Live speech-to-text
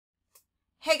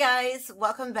Hey guys,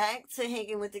 welcome back to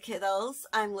Hanging with the Kiddos.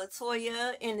 I'm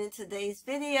Latoya, and in today's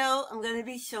video, I'm going to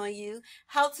be showing you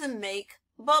how to make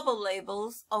bubble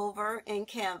labels over in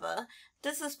Canva.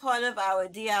 This is part of our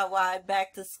DIY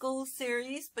Back to School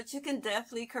series, but you can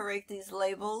definitely create these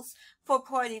labels for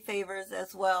party favors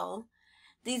as well.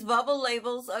 These bubble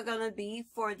labels are going to be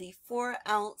for the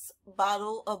 4-ounce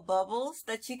bottle of bubbles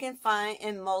that you can find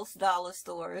in most dollar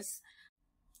stores.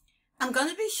 I'm going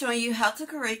to be showing you how to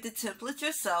create the template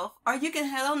yourself, or you can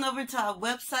head on over to our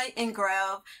website and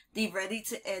grab the ready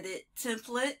to edit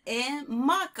template and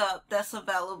mock-up that's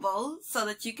available so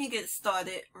that you can get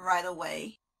started right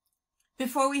away.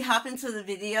 Before we hop into the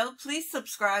video, please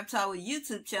subscribe to our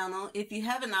YouTube channel if you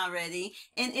haven't already,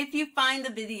 and if you find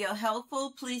the video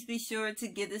helpful, please be sure to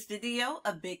give this video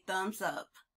a big thumbs up.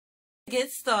 To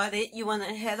get started, you want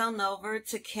to head on over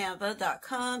to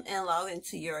canva.com and log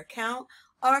into your account,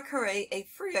 or create a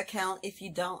free account if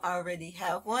you don't already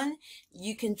have one.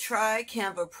 You can try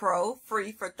Canva Pro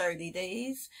free for 30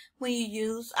 days when you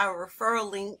use our referral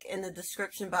link in the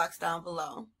description box down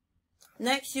below.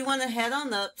 Next, you want to head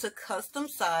on up to custom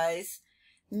size,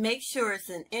 make sure it's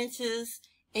in inches,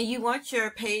 and you want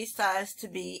your page size to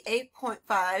be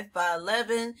 8.5 by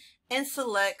 11 and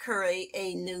select create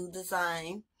a new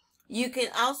design. You can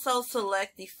also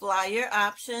select the flyer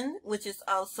option, which is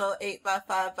also 8 by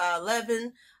 5 by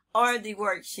 11, or the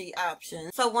worksheet option.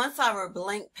 So once our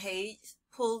blank page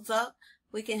pulls up,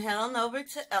 we can head on over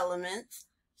to Elements,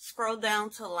 scroll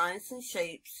down to Lines and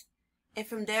Shapes, and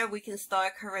from there we can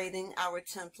start creating our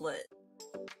template.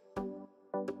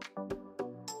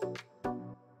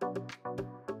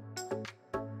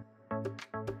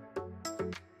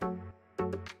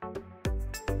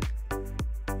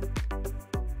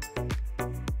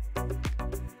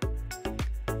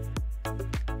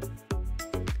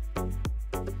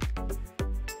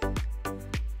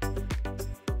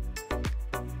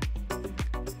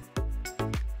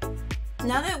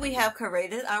 Now that we have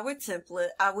created our template,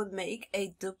 I would make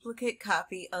a duplicate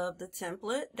copy of the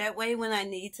template. That way when I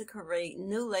need to create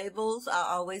new labels, I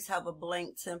always have a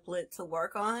blank template to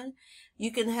work on.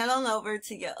 You can head on over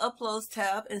to your Uploads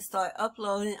tab and start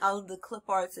uploading all of the clip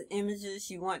arts and images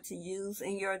you want to use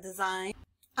in your design.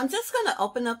 I'm just going to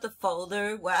open up the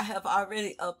folder where I have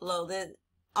already uploaded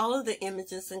all of the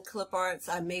images and clip arts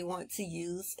I may want to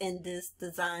use in this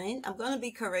design. I'm going to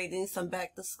be creating some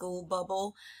back to school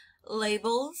bubble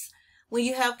labels. When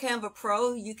you have Canva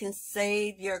Pro, you can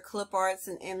save your clip arts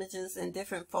and images in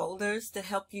different folders to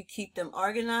help you keep them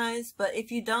organized. But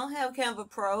if you don't have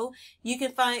Canva Pro, you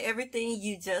can find everything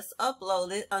you just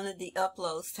uploaded under the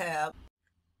Uploads tab.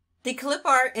 The clip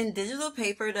art and digital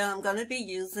paper that I'm going to be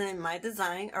using in my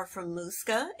design are from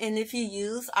MOCKUPS, and if you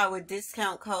use our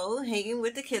discount code Hanging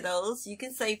with the Kiddos, you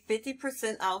can save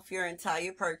 50% off your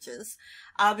entire purchase.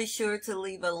 I'll be sure to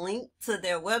leave a link to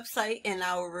their website and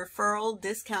our referral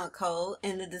discount code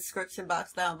in the description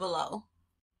box down below.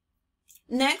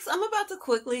 Next, I'm about to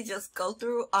quickly just go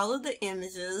through all of the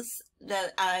images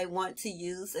that I want to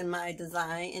use in my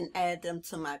design and add them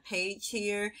to my page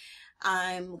here.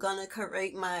 I'm going to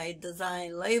create my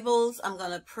design labels, I'm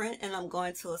going to print, and I'm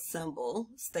going to assemble.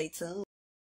 Stay tuned.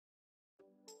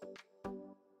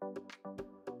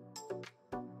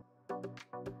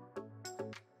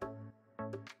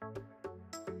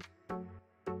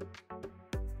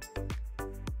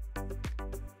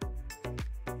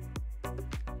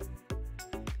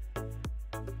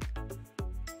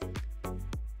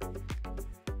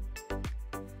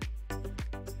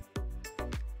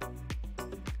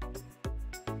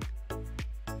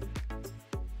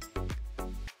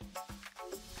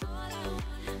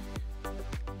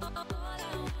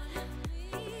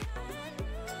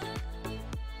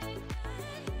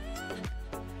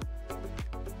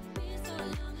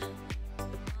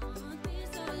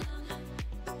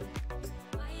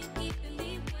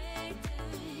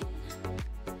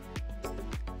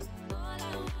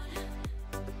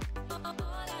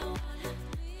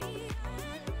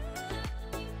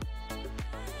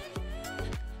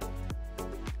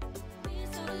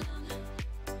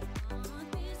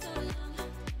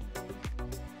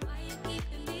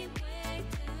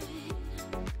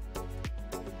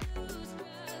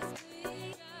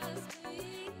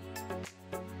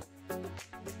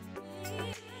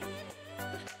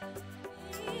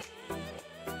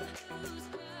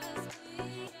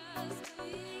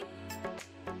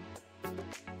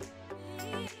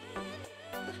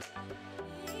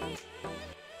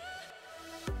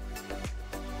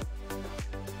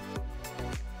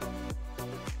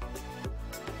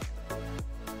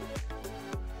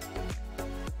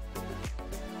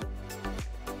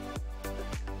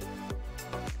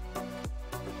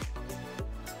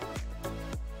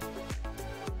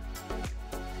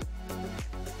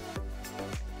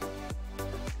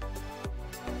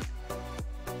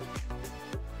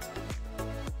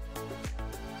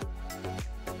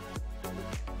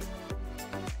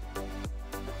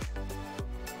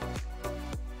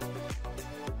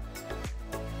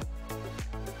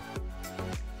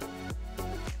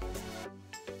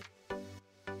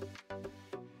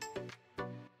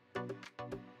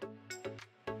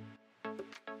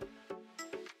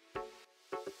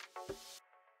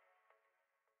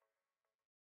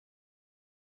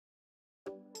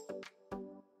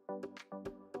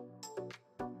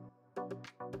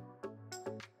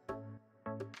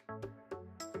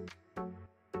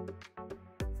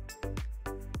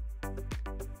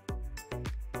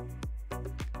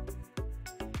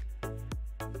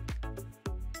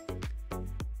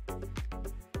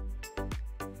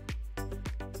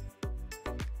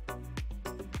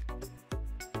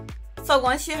 So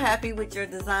once you're happy with your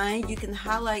design, you can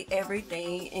highlight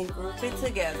everything and group it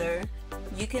together.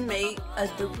 You can make a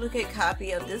duplicate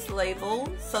copy of this label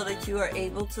so that you are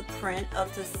able to print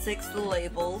up to 6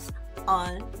 labels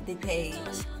on the page.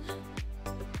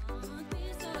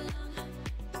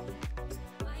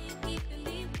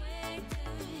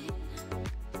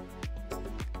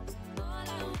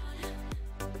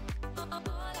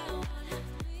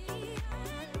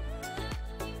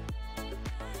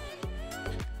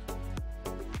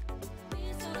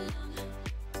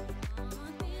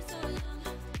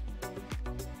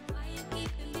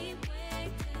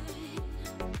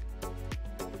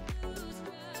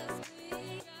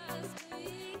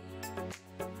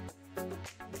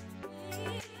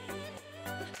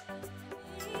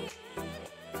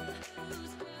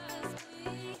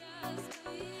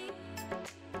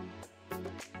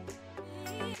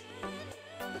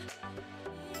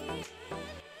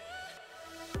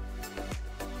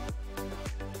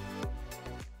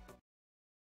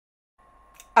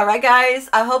 Alright guys,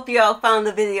 I hope you all found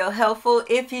the video helpful.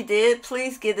 If you did,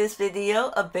 please give this video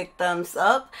a big thumbs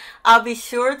up. I'll be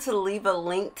sure to leave a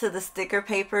link to the sticker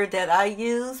paper that I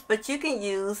use, but you can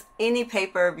use any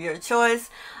paper of your choice.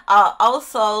 I'll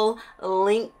also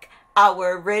link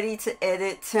our ready to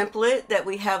edit template that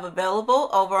we have available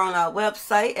over on our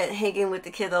website at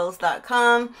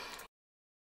hangingwiththekiddos.com.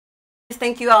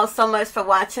 Thank you all so much for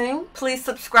watching. Please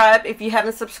subscribe if you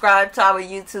haven't subscribed to our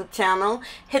YouTube channel.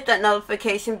 Hit that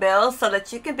notification bell so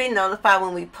that you can be notified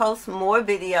when we post more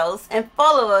videos, and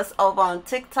follow us over on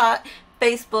TikTok,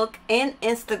 Facebook, and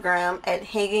Instagram at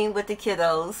Hanging with the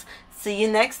Kiddos. See you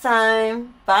next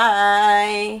time.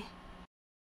 Bye.